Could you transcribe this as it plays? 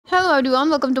Hello everyone,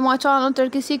 welcome to my channel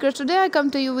Turkish Secrets. Today I come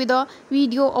to you with a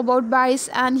video about Barış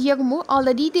and Yagmur. All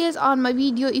the details on my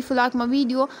video. If you like my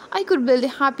video, I could be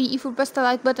happy if you press the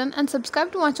like button and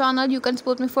subscribe to my channel. You can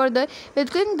support me further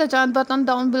with clicking the join button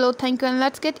down below. Thank you, and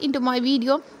let's get into my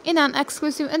video. In an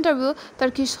exclusive interview,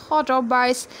 Turkish hotdog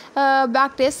Barış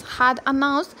Baktaş had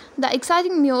announced the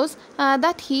exciting news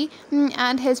that he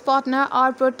and his partner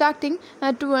are protecting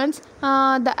twins.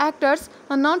 The actors,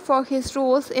 known for his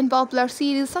roles in popular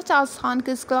series such as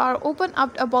Turkish Celebrities, opened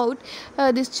up about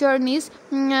these journeys,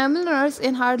 millionaires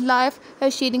in her life,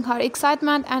 sharing her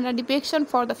excitement and a depiction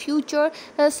for the future.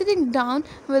 Sitting down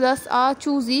with us are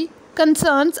choosy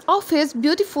concerns of his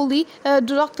beautifully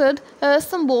directed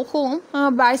symbol home.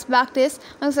 Barış Baktaş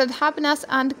said happiness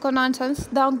and confidence,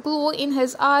 the glow in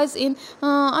his eyes in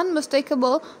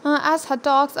unmistakable as he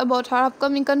talks about her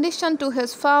upcoming condition to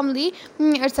his family.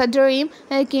 It's a dream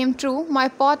came true. My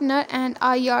partner and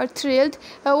I are thrilled.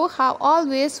 We have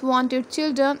always wanted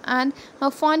children, and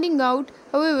finding out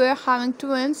we were having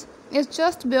twins is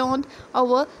just beyond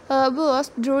our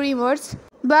worst dreamers.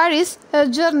 Barry's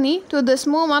journey to this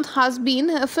moment has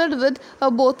been filled with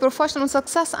both professional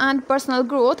success and personal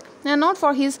growth. Known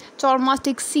for his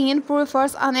charmistic scene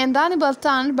prefers an undeniable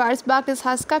talent, Barış Baktaş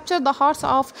has captured the hearts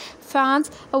of fans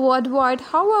worldwide.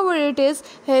 However, it is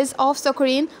his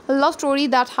off-screen love story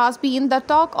that has been the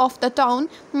talk of the town.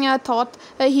 Thought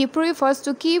he prefers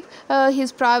to keep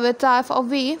his private life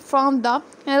away from the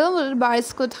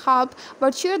Barış could help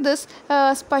but share this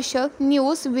special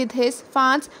news with his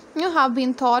fans. You have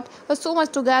been thought so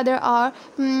much together. Our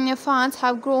fans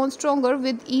have grown stronger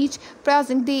with each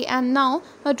passing day, and now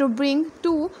to bring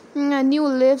two new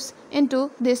lives into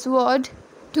this world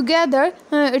together,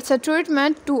 it's a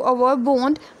treatment to our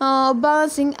bond,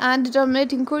 balancing and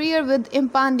determining career with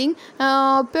impending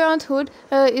parenthood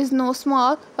is no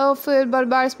small feat, but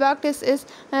Barış Baktaş is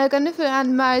confident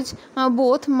and marriage.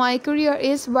 Both my career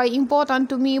is very important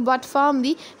to me, but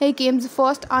family comes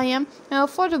first. I am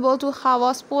comfortable to have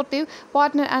a sportive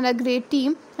partner and a great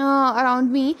team around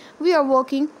me. We are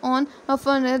working on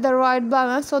finding the right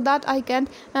balance so that I can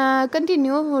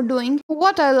continue doing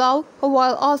what I love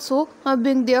while also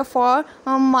being there for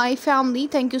my family.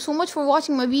 Thank you so much for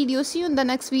watching my video. See you in the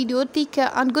next video. Take care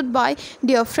and goodbye,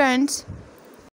 dear friends.